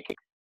 Like,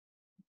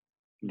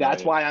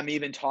 that's why I'm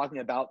even talking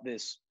about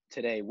this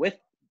today with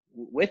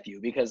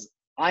you, because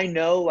I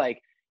know,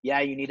 like, yeah,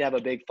 you need to have a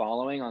big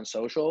following on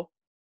social,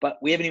 but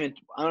I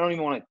don't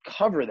even want to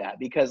cover that,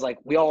 because like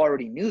we all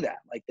already knew that.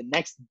 Like the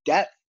next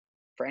depth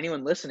for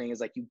anyone listening is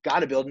like, you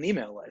got to build an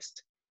email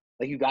list.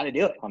 Like you got to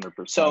do it.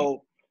 100%.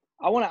 So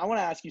I want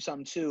to ask you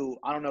something too.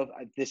 I don't know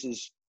if this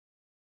is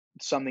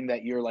something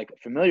that you're like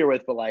familiar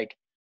with, but like,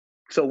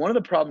 so one of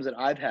the problems that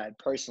I've had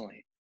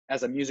personally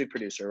as a music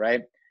producer,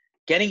 right?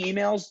 Getting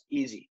emails,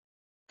 easy.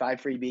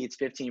 5 free beats,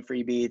 15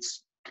 free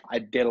beats. I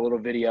did a little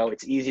video.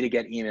 It's easy to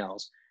get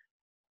emails.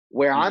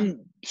 Where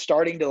I'm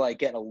starting to like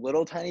get a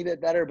little tiny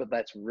bit better, but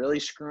that's really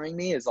screwing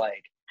me, is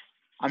like,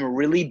 I'm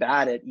really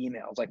bad at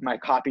emails. Like my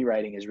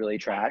copywriting is really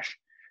trash.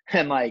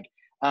 And like,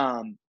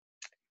 I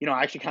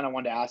actually kind of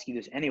wanted to ask you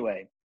this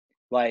anyway.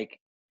 Like,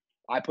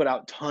 I put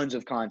out tons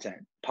of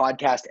content,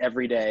 podcast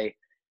every day,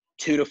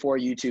 2 to 4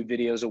 YouTube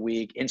videos a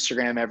week,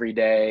 Instagram every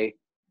day,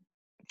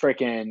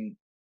 freaking,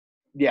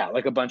 yeah,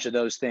 like a bunch of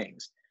those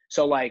things.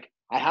 So like,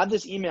 I have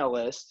this email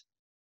list,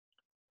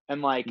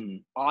 and like,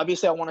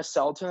 obviously I want to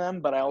sell to them,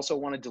 but I also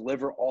want to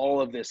deliver all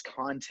of this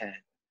content.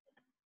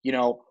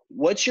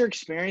 What's your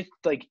experience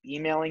like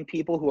emailing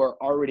people who are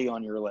already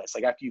on your list?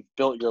 Like after you've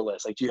built your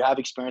list, like, do you have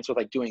experience with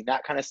like doing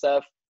that kind of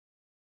stuff?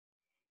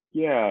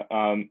 Yeah,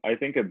 I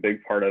think a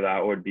big part of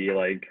that would be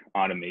like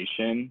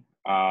automation,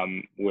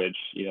 which,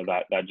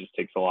 that just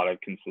takes a lot of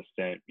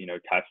consistent,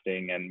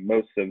 testing. And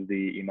most of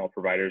the email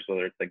providers,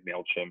 whether it's like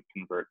MailChimp,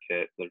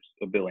 ConvertKit, there's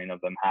a billion of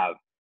them, have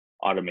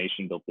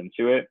automation built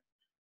into it.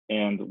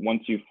 And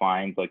once you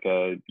find like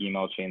a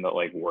email chain that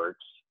like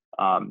works,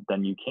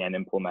 then you can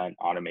implement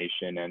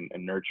automation and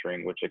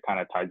nurturing, which it kind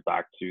of ties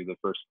back to the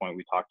first point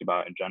we talked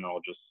about in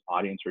general, just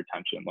audience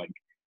retention. Like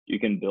you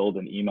can build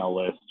an email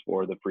list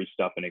for the free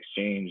stuff in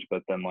exchange,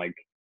 but then like,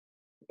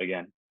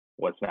 again,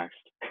 what's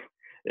next?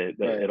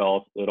 It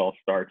all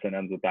starts and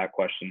ends with that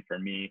question for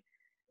me.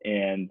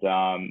 And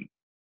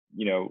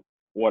you know,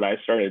 what I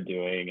started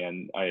doing,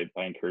 and I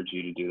encourage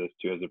you to do this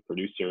too as a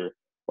producer,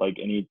 like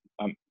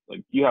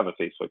like you have a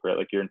Facebook, right?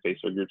 Like you're in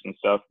Facebook groups and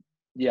stuff.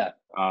 Yeah.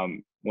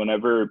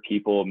 Whenever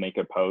people make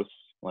a post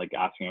like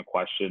asking a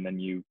question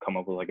and you come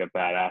up with like a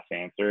badass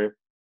answer,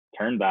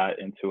 turn that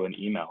into an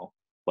email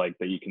like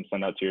that you can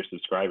send out to your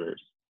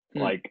subscribers.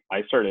 Like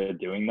I started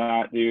doing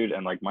that, dude,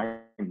 and like my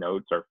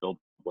notes are filled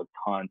with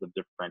tons of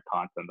different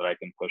content that I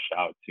can push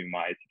out to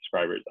my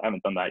subscribers. I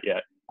haven't done that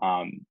yet.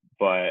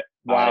 But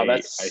wow, I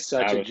that's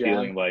such have a a gem.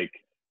 feeling like,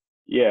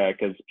 yeah,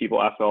 because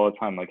people ask all the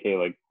time, like, hey,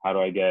 like, how do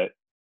I get,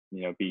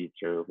 you know, beats,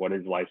 or what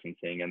is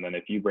licensing? And then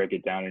if you break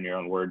it down in your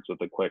own words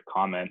with a quick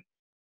comment,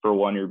 for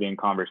one, you're being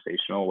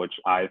conversational, which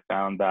I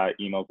found that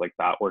emails like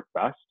that work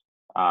best,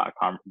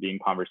 being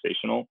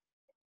conversational,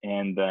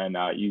 and then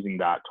using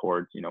that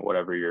towards, you know,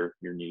 whatever your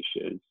niche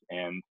is.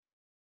 And,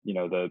 you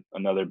know,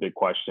 another big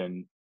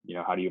question, you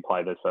know, how do you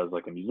apply this as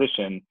like a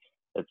musician?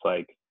 It's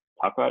like,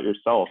 talk about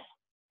yourself.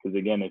 Because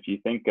again, if you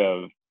think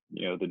of,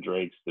 you know, the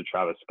Drakes, the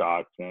Travis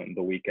Scotts, and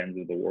the Weekends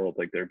of the world,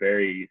 like they're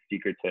very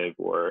secretive,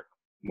 or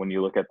when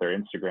you look at their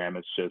Instagram,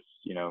 it's just,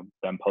 you know,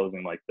 them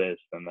posing like this,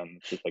 and then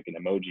it's just like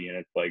an emoji, and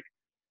it's like,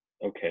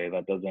 okay,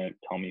 that doesn't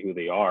tell me who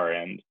they are.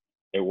 And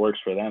it works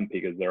for them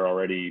because they're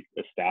already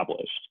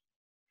established.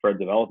 For a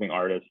developing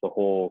artist, the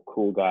whole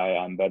cool guy,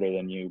 I'm better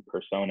than you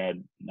persona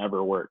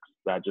never works.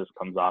 That just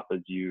comes off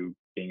as you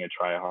being a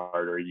try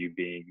hard, or you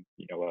being,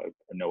 you know,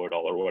 a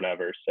know-it-all or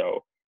whatever.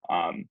 So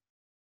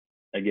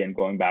again,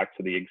 going back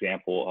to the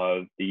example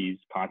of these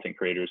content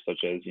creators, such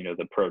as, you know,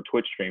 the pro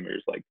Twitch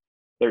streamers, like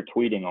they're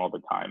tweeting all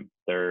the time.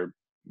 They're,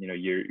 you know,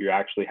 you're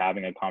actually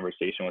having a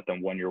conversation with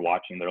them when you're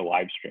watching their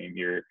live stream.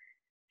 You're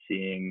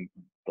seeing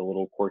the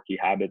little quirky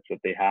habits that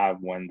they have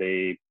when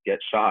they get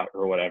shot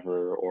or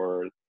whatever,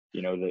 or,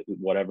 you know,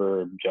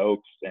 whatever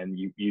jokes, and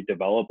you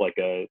develop like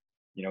a,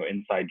 you know,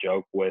 inside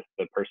joke with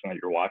the person that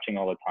you're watching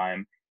all the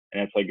time.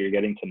 And it's like you're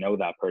getting to know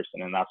that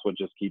person, and that's what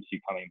just keeps you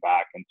coming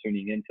back and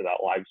tuning into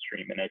that live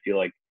stream. And I feel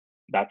like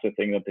that's a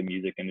thing that the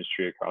music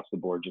industry across the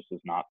board just has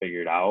not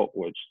figured out,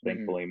 which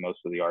thankfully most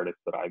of the artists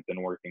that I've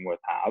been working with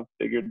have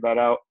figured that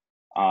out.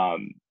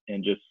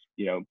 And just,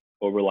 you know,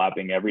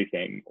 overlapping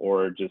everything,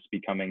 or just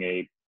becoming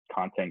a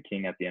content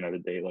king at the end of the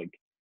day. Like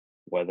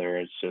whether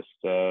it's just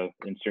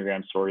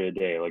Instagram story a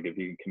day, like if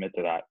you can commit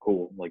to that,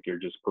 cool. Like you're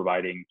just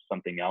providing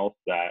something else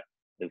that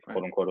is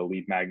quote unquote a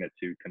lead magnet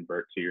to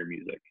convert to your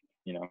music,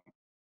 you know?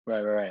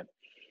 Right.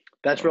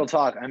 That's real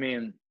talk. I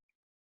mean,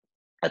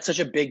 that's such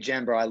a big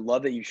gem, bro. I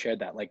love that you shared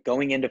that. Like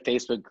going into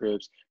Facebook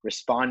groups,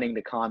 responding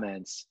to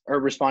comments or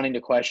responding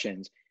to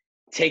questions,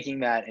 taking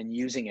that and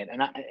using it.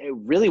 And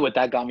really what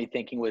that got me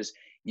thinking was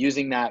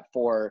using that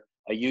for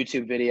a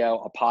YouTube video,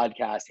 a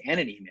podcast, and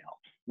an email.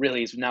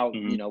 Really is now,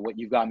 you know, what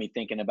you've got me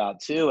thinking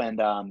about too.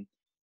 And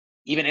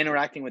even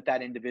interacting with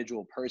that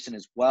individual person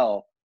as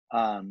well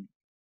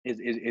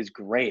is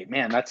great,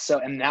 man. That's so.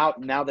 And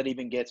now that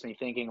even gets me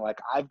thinking. Like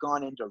I've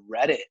gone into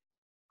Reddit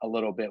a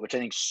little bit, which I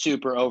think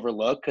super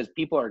overlooked, because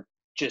people are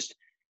just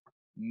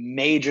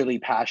majorly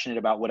passionate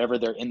about whatever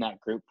they're in that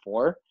group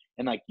for,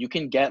 and like you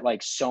can get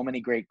like so many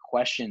great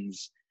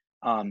questions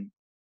out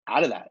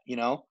of that. You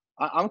know,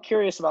 I'm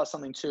curious about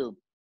something too.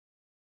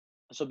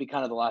 This will be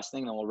kind of the last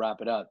thing, then we'll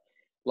wrap it up.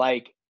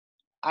 Like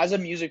as a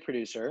music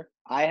producer,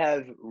 I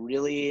have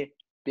really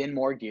been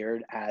more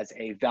geared as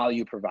a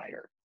value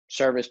provider,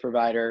 service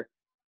provider,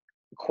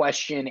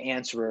 question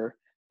answerer.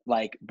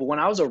 Like, but when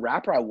I was a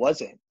rapper, I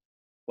wasn't.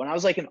 When I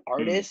was like an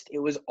artist, it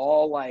was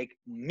all like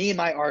me,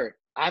 my art.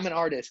 I'm an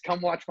artist.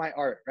 Come watch my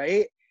art,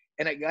 right?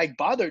 And it like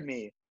bothered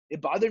me.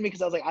 It bothered me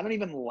because I was like, I don't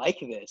even like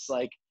this.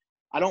 Like,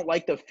 I don't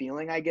like the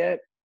feeling I get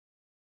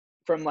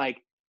from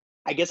like,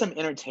 I guess I'm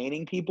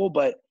entertaining people,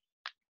 but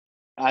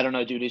I don't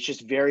know, dude. It's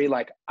just very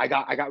like I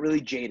got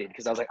really jaded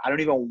because I was like, I don't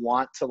even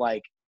want to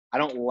like, I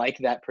don't like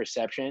that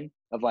perception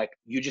of like,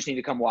 you just need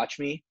to come watch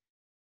me.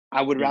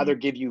 I would rather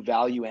give you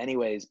value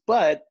anyways.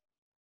 But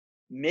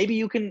maybe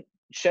you can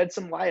shed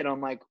some light on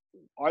like,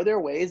 are there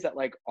ways that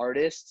like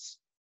artists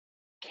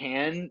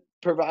can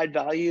provide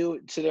value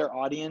to their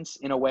audience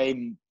in a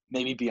way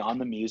maybe beyond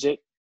the music?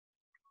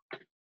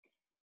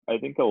 I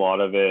think a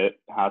lot of it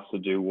has to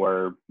do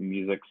where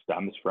music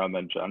stems from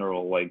in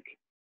general. Like,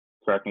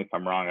 correct me if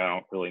I'm wrong, I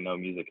don't really know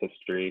music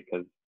history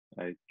because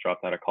I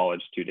dropped out of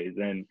college 2 days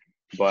in,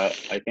 but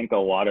I think a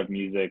lot of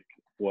music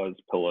was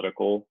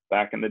political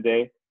back in the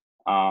day,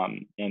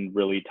 and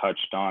really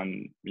touched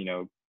on, you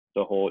know,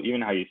 the whole,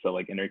 even how you said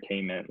like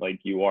entertainment, like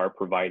you are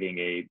providing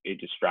a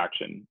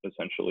distraction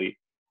essentially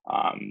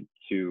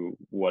to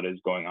what is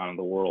going on in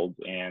the world.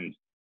 And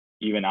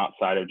even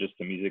outside of just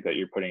the music that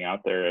you're putting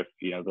out there, if,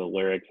 you know, the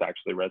lyrics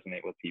actually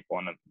resonate with people,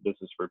 and this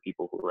is for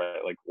people who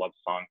write like love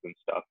songs and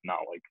stuff, not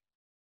like,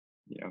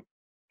 you know,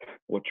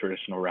 what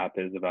traditional rap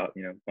is about,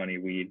 you know, money,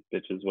 weed,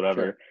 bitches,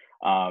 whatever.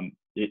 Sure.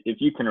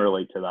 If you can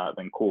relate to that,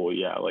 then cool.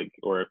 Yeah. Like,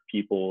 or if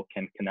people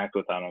can connect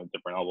with that on a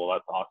different level,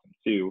 that's awesome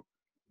too.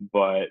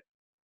 But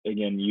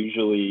again,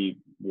 usually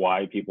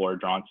why people are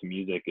drawn to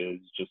music is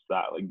just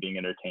that, like being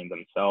entertained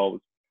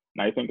themselves.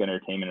 And I think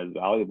entertainment is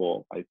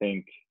valuable. I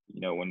think, you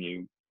know, when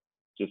you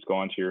just go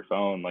onto your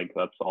phone, like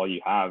that's all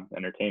you have,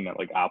 entertainment.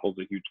 Like Apple's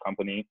a huge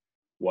company.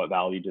 What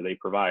value do they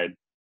provide?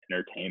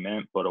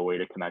 Entertainment, but a way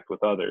to connect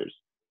with others.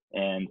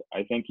 And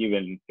I think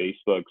even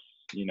Facebook's,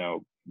 you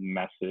know,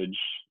 message,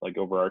 like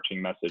overarching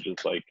message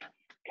is like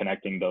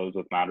connecting with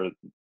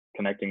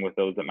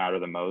those that matter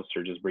the most,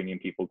 or just bringing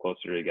people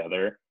closer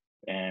together.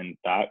 And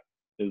that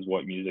is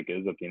what music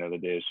is at the end of the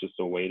day. It's just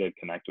a way to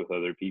connect with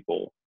other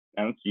people.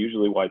 And it's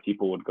usually why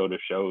people would go to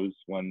shows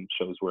when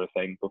shows were a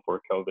thing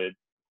before COVID.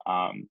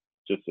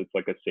 Just it's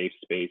like a safe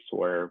space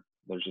where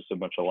there's just a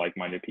bunch of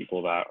like-minded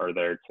people that are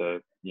there to,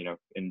 you know,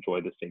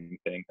 enjoy the same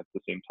thing at the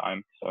same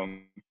time. So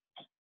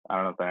I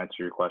don't know if that answers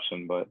your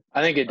question, but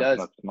I think it does.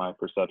 that's my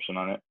perception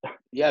on it.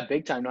 Yeah,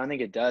 big time. No, I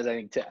think it does. I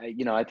think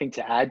I think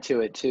to add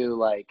to it too,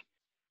 like,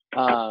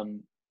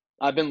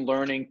 I've been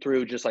learning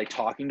through just like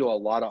talking to a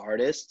lot of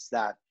artists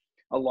that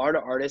a lot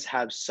of artists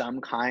have some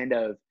kind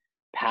of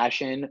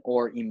passion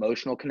or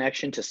emotional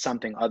connection to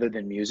something other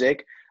than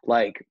music.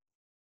 Like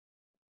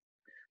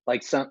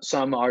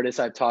some artists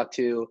I've talked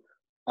to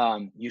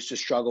used to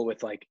struggle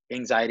with like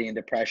anxiety and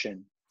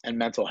depression and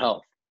mental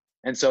health.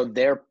 And so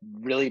they're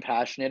really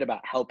passionate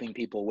about helping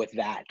people with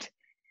that.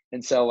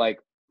 And so like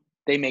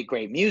they make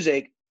great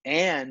music,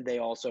 and they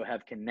also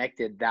have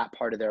connected that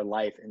part of their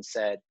life and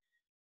said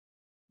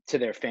to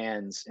their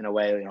fans in a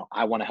way, you know,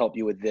 I want to help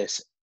you with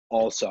this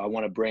also. I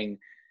want to bring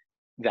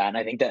that. And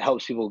I think that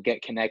helps people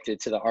get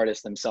connected to the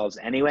artist themselves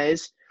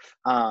anyways.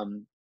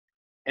 And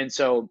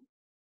so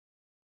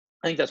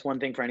I think that's one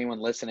thing for anyone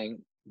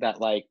listening that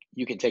like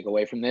you can take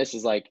away from this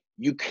is like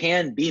you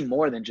can be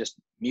more than just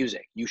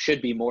music. You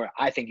should be more.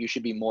 I think you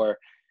should be more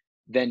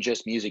than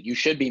just music. You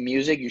should be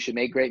music. You should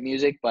make great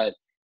music, but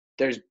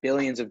there's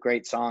billions of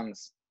great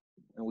songs,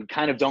 and we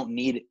kind of don't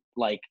need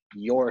like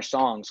your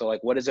song. So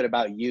like, what is it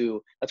about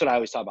you? That's what I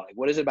always talk about. Like,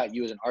 what is it about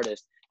you as an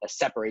artist that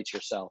separates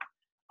yourself?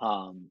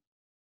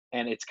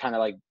 And it's kind of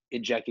like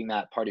injecting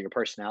that part of your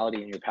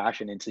personality and your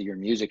passion into your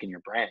music and your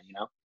brand, you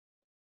know?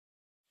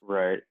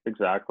 Right,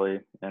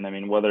 exactly. And I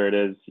mean, whether it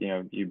is, you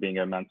know, you being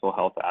a mental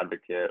health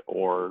advocate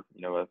or,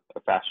 you know, a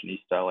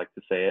fashionista, I like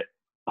to say it,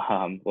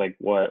 like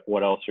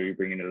what else are you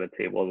bringing to the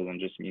table other than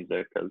just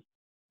music? Because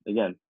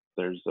again,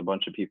 there's a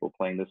bunch of people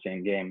playing the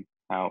same game.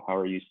 How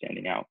are you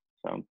standing out?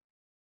 So,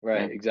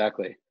 Right, yeah.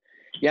 exactly.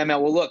 Yeah,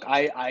 man. Well, look,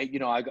 I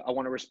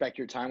want to respect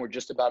your time. We're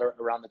just about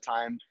around the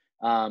time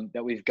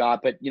that we've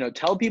got, but you know,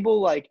 tell people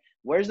like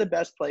where's the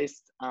best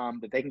place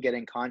that they can get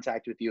in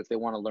contact with you if they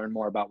want to learn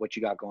more about what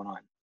you got going on.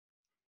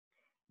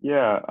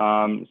 Yeah.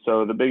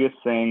 So the biggest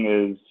thing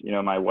is, you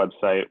know, my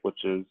website, which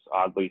is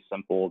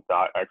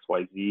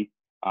oddlysimple.xyz.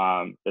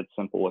 It's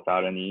simple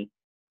without an E.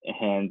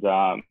 And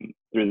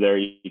through there,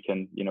 you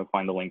can, you know,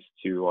 find the links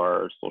to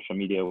our social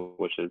media,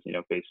 which is, you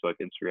know, Facebook,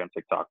 Instagram,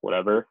 TikTok,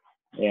 whatever.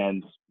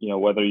 And, you know,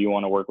 whether you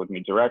want to work with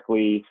me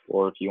directly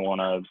or if you want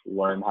to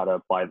learn how to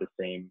apply the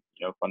same,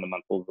 you know,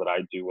 fundamentals that I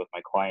do with my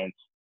clients,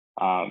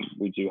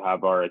 we do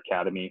have our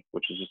academy,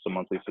 which is just a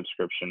monthly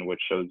subscription, which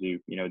shows you,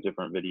 you know,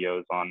 different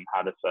videos on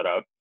how to set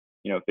up,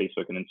 you know,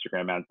 Facebook and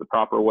Instagram ads the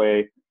proper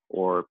way,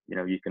 or, you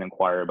know, you can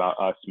inquire about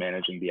us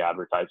managing the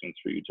advertisements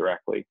for you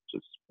directly,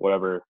 just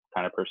whatever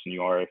kind of person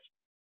you are. If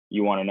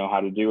you want to know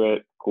how to do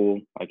it, cool,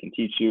 I can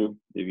teach you.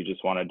 If you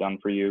just want it done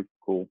for you,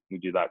 cool, we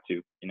do that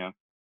too, you know?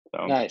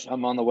 So Nice.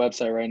 I'm on the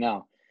website right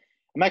now.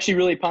 I'm actually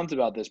really pumped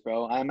about this,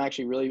 bro. I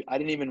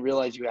didn't even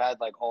realize you had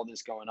like all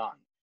this going on.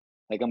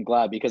 Like, I'm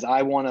glad because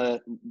I want to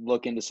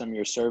look into some of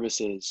your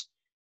services.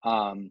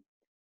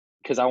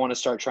 Because I want to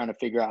start trying to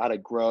figure out how to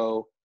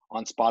grow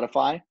on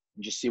Spotify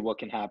and just see what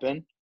can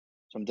happen.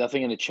 So I'm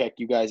definitely going to check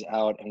you guys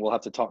out, and we'll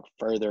have to talk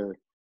further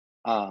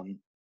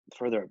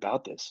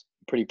about this.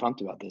 I'm pretty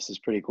pumped about this. It's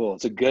pretty cool.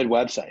 It's a good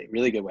website,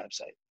 really good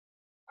website.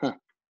 Huh.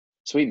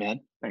 Sweet, man.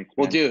 thanks,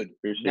 Well, man. dude,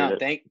 Appreciate no,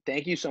 it.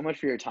 thank you so much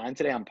for your time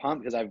today. I'm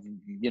pumped because I've,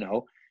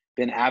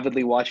 been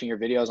avidly watching your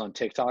videos on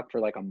TikTok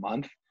for like a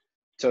month.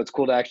 So it's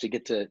cool to actually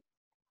get to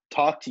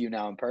talk to you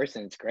now in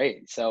person. It's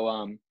great. So,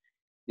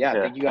 yeah,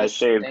 Yeah, thank you I guys.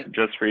 shaved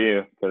just for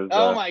you because,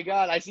 Oh my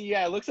God. I see.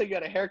 Yeah, it looks like you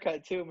got a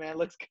haircut too, man.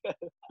 Looks good.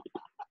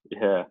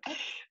 yeah,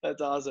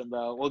 That's awesome,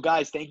 bro. Well,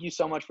 guys, thank you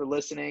so much for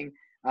listening.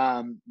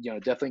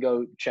 Definitely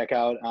go check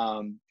out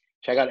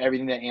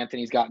everything that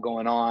Anthony's got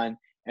going on.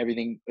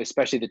 Everything,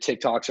 especially the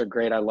TikToks are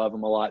great. I love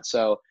them a lot.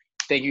 So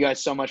thank you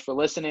guys so much for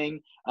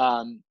listening.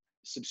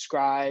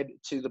 Subscribe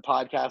to the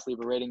podcast, leave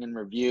a rating and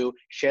review,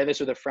 share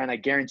this with a friend. I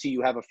guarantee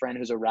you have a friend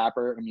who's a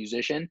rapper or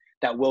musician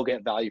that will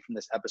get value from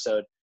this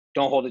episode.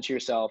 Don't hold it to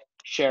yourself.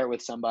 Share it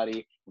with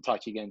somebody. We'll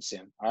talk to you again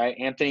soon. All right,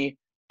 Anthony,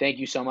 thank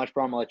you so much,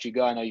 bro. I'm gonna let you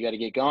go. I know you got to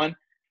get going.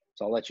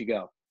 So I'll let you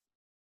go.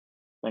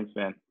 Thanks,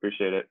 man.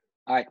 Appreciate it.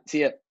 All right.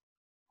 See ya.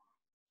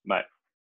 Bye.